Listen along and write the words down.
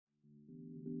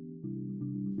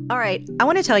All right, I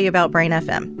want to tell you about Brain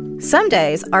FM. Some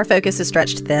days, our focus is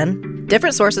stretched thin.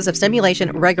 Different sources of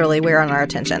stimulation regularly wear on our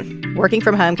attention. Working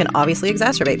from home can obviously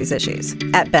exacerbate these issues.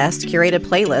 At best, curated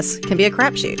playlists can be a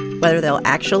crapshoot. Whether they'll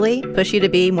actually push you to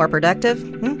be more productive,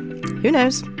 who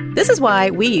knows? This is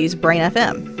why we use Brain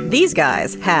FM. These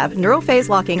guys have neural phase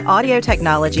locking audio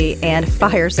technology and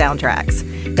fire soundtracks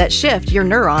that shift your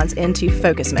neurons into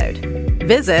focus mode.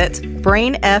 Visit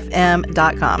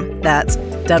brainfm.com. That's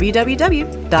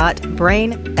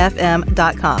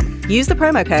www.brainfm.com. Use the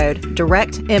promo code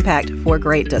Direct Impact for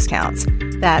great discounts.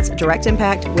 That's Direct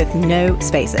Impact with no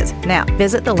spaces. Now,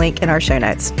 visit the link in our show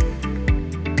notes.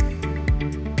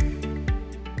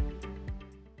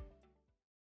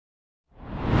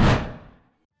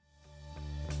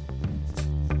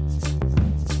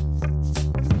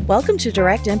 Welcome to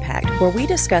Direct Impact, where we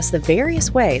discuss the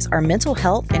various ways our mental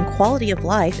health and quality of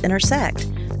life intersect.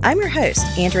 I'm your host,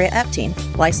 Andrea Epting,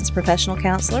 licensed professional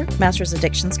counselor, master's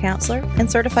addictions counselor, and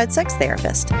certified sex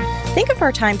therapist. Think of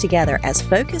our time together as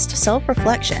focused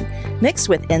self-reflection mixed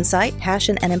with insight,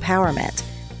 passion, and empowerment.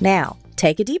 Now,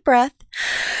 take a deep breath.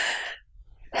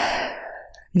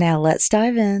 Now let's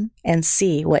dive in and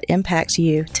see what impacts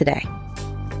you today.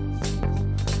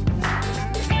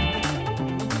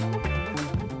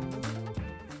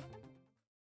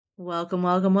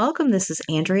 Welcome. This is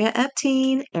Andrea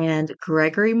Epting and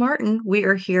Gregory Martin. We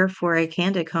are here for a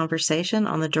candid conversation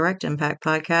on the Direct Impact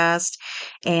podcast,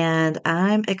 and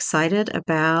I'm excited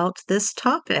about this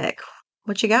topic.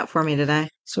 What you got for me today?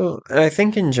 So, I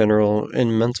think in general,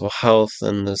 in mental health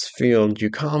in this field,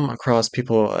 you come across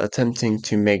people attempting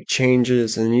to make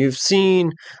changes, and you've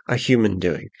seen a human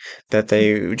doing that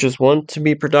they just want to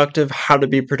be productive, how to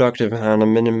be productive, and how to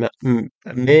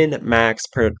min-max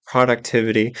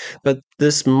productivity. But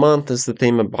this month is the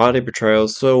theme of body betrayal.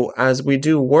 So, as we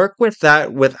do work with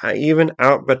that, with even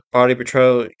out but body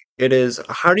betrayal, it is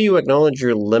how do you acknowledge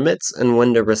your limits and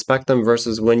when to respect them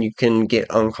versus when you can get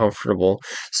uncomfortable.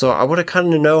 So I want to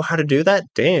kind of know how to do that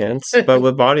dance, but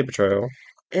with body betrayal.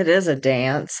 It is a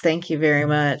dance. Thank you very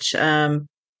much.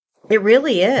 It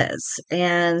really is.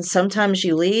 And sometimes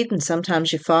you lead and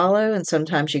sometimes you follow and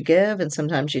sometimes you give and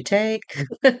sometimes you take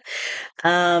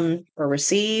or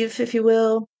receive, if you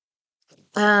will.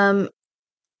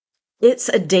 It's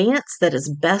a dance that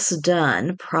is best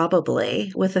done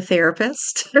probably with a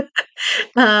therapist.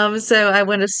 So I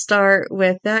want to start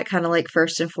with that kind of like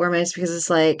first and foremost, because it's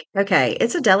like, okay,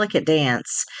 it's a delicate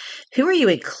dance. Who are you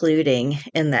including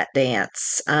in that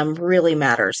dance? Really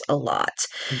matters a lot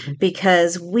Mhm.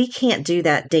 because we can't do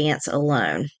that dance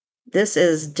alone. This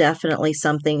is definitely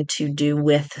something to do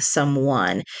with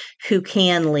someone who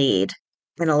can lead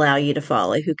and allow you to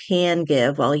follow, who can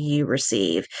give while you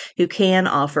receive, who can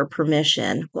offer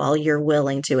permission while you're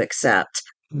willing to accept.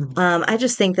 I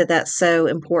just think that that's so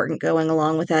important going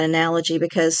along with that analogy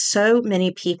because so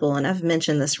many people, and I've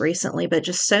mentioned this recently, but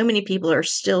just so many people are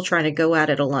still trying to go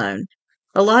at it alone.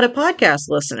 A lot of podcast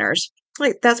listeners,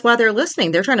 like that's why they're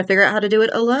listening. They're trying to figure out how to do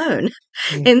it alone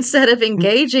instead of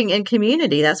engaging in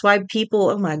community. That's why people,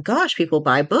 oh my gosh, people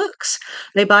buy books.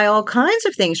 They buy all kinds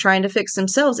of things trying to fix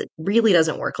themselves. It really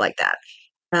doesn't work like that.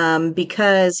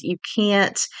 Because you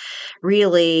can't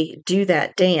really do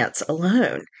that dance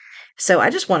alone. So I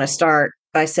just want to start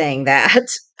by saying that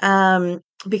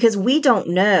because we don't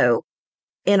know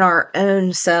in our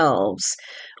own selves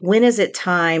when is it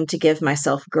time to give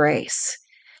myself grace?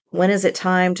 When is it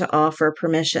time to offer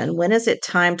permission? When is it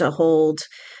time to hold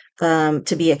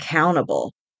to be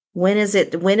accountable? When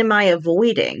am I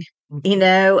avoiding?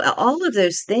 All of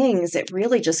those things, it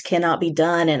really just cannot be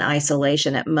done in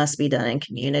isolation. It must be done in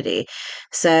community.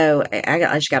 So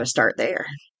I just got to start there.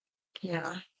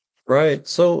 Yeah. Right.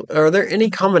 So, are there any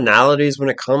commonalities when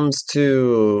it comes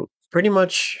to pretty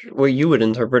much what you would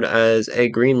interpret as a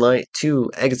green light to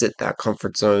exit that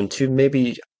comfort zone, to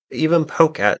maybe even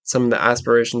poke at some of the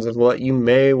aspirations of what you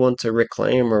may want to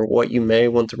reclaim or what you may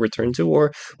want to return to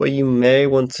or what you may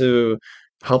want to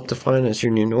help define as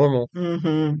your new normal?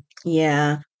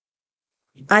 Yeah.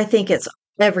 I think it's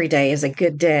every day is a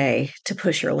good day to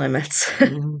push your limits.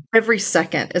 Mhm. Every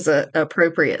second is an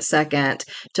appropriate second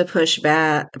to push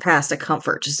back past a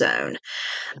comfort zone.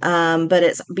 But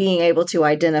it's being able to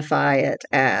identify it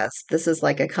as this is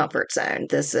like a comfort zone.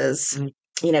 This is,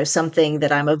 something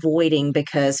that I'm avoiding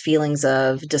because feelings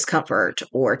of discomfort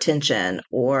or tension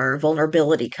or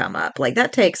vulnerability come up. Like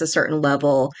that takes a certain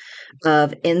level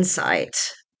of insight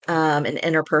and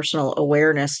interpersonal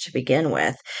awareness to begin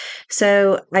with.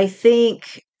 So I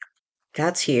think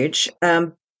that's huge.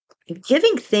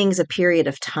 Giving things a period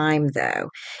of time, though,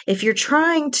 if you're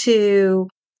trying to,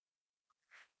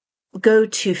 go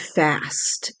too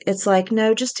fast. It's like,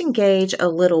 no, just engage a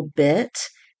little bit,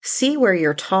 see where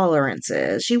your tolerance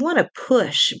is. You want to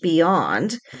push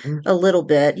beyond Mhm. a little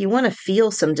bit. You want to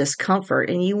feel some discomfort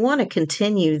and you want to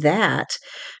continue that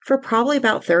for probably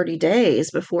about 30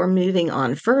 days before moving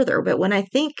on further. But when I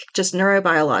think just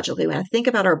neurobiologically, when I think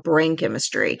about our brain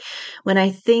chemistry, when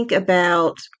I think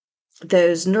about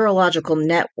those neurological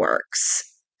networks,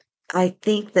 I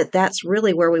think that that's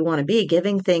really where we want to be,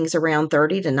 giving things around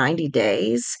 30 to 90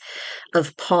 days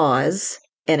of pause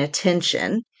and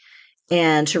attention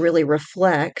and to really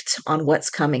reflect on what's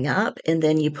coming up. And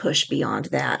then you push beyond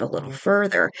that a little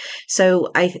further.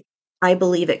 So I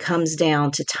believe it comes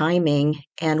down to timing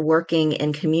and working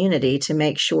in community to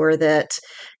make sure that,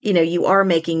 you are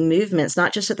making movements,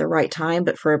 not just at the right time,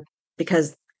 but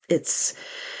because it's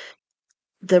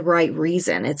the right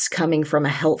reason. It's coming from a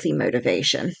healthy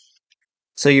motivation.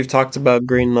 So you've talked about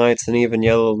green lights and even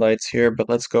yellow lights here, but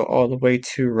let's go all the way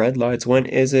to red lights. When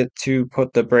is it to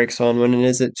put the brakes on? When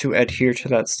is it to adhere to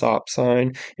that stop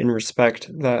sign and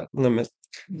respect that limit?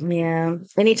 Yeah.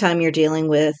 Anytime you're dealing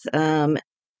with an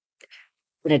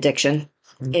addiction,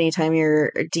 Mm. anytime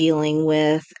you're dealing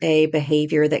with a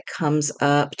behavior that comes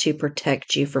up to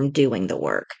protect you from doing the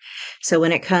work. So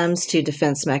when it comes to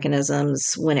defense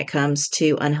mechanisms, when it comes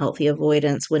to unhealthy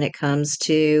avoidance, when it comes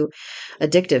to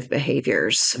addictive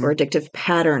behaviors or addictive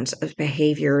patterns of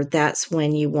behavior, that's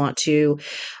when you want to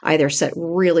either set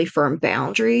really firm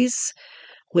boundaries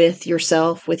with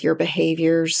yourself, with your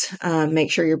behaviors.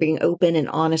 Make sure you're being open and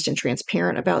honest and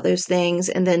transparent about those things,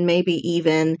 and then maybe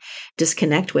even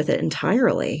disconnect with it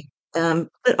entirely.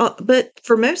 But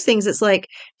for most things, it's like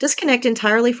disconnect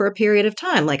entirely for a period of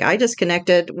time. Like I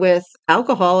disconnected with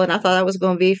alcohol, and I thought I was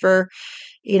going to be for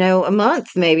a month,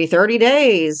 maybe 30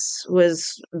 days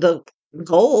was the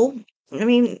goal. I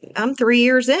mean, I'm 3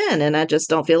 years in, and I just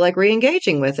don't feel like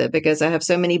re-engaging with it because I have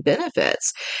so many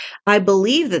benefits. I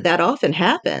believe that that often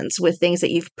happens with things that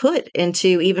you've put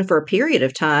into, even for a period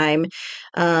of time,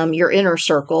 your inner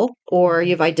circle, or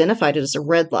you've identified it as a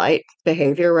red light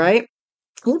behavior, right?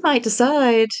 You might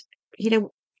decide, you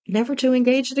know, never to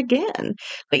engage it again.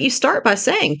 But you start by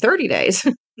saying 30 days,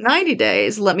 90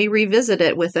 days, let me revisit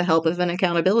it with the help of an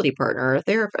accountability partner or a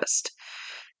therapist.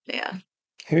 Yeah.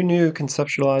 Who knew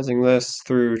conceptualizing this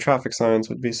through traffic signs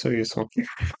would be so useful?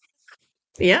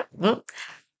 Yeah. Well,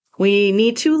 we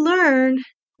need to learn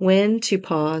when to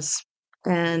pause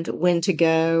and when to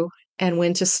go and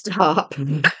when to stop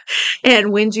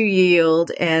and when to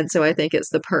yield. And so I think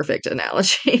it's the perfect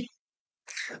analogy.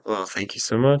 Well, thank you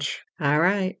so much. All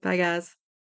right. Bye, guys.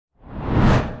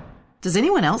 Does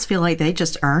anyone else feel like they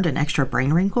just earned an extra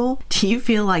brain wrinkle? Do you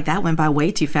feel like that went by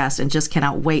way too fast and just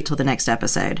cannot wait till the next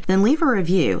episode? Then leave a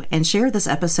review and share this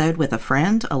episode with a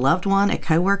friend, a loved one, a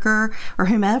coworker, or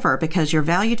whomever, because your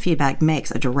valued feedback makes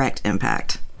a direct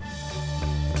impact.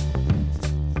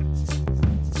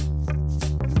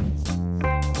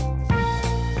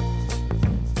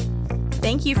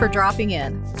 Thank you for dropping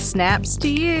in. Snaps to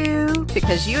you,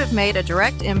 because you have made a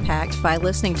direct impact by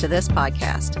listening to this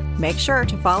podcast. Make sure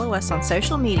to follow us on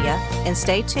social media and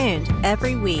stay tuned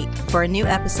every week for a new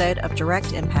episode of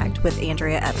Direct Impact with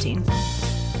Andrea Epting.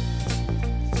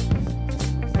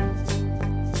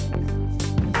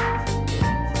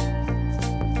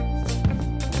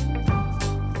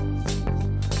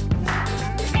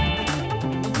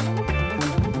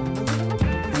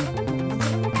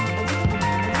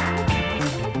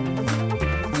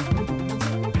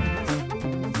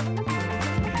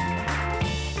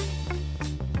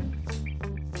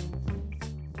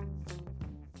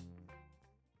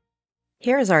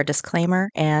 Here is our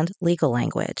disclaimer and legal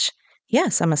language.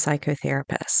 Yes, I'm a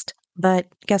psychotherapist, but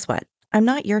guess what? I'm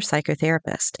not your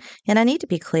psychotherapist, and I need to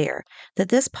be clear that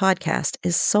this podcast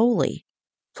is solely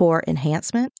for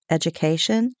enhancement,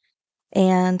 education,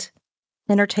 and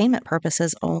entertainment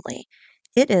purposes only.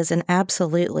 It is in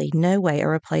absolutely no way a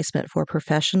replacement for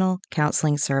professional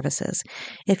counseling services.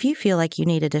 If you feel like you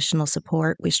need additional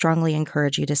support, we strongly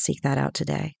encourage you to seek that out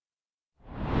today.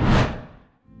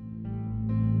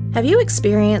 Have you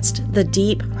experienced the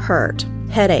deep hurt,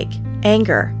 headache,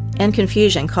 anger, and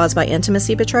confusion caused by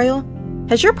intimacy betrayal?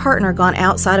 Has your partner gone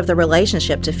outside of the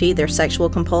relationship to feed their sexual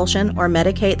compulsion or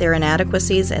medicate their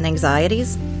inadequacies and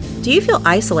anxieties? Do you feel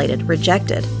isolated,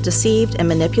 rejected, deceived, and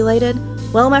manipulated?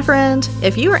 Well, my friend,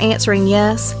 if you are answering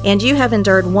yes, and you have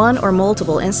endured one or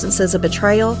multiple instances of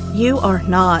betrayal, you are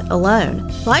not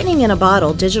alone. Lightning in a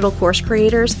Bottle digital course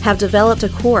creators have developed a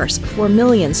course for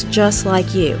millions just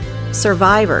like you.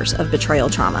 Survivors of Betrayal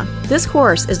Trauma. This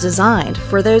course is designed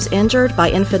for those injured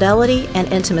by infidelity and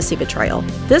intimacy betrayal.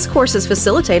 This course is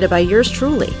facilitated by yours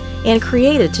truly and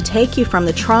created to take you from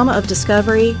the trauma of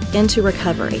discovery into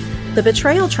recovery. The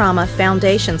Betrayal Trauma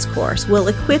Foundations course will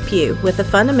equip you with the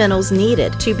fundamentals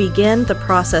needed to begin the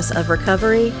process of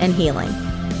recovery and healing.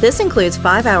 This includes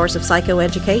 5 hours of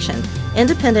psychoeducation,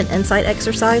 independent insight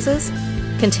exercises,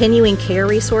 continuing care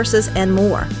resources, and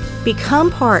more. Become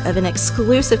part of an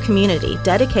exclusive community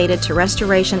dedicated to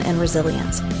restoration and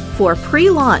resilience. For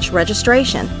pre-launch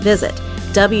registration, visit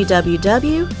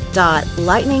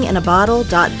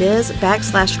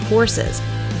www.lightninginabottle.biz/courses.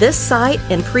 This site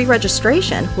and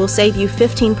pre-registration will save you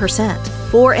 15%.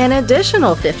 For an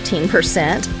additional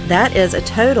 15%, that is a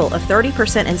total of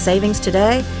 30% in savings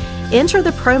today, enter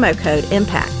the promo code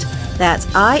IMPACT. That's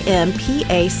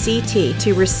IMPACT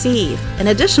to receive an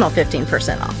additional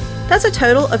 15% off. That's a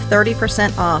total of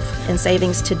 30% off in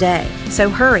savings today. So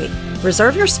hurry,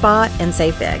 reserve your spot and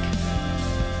save big.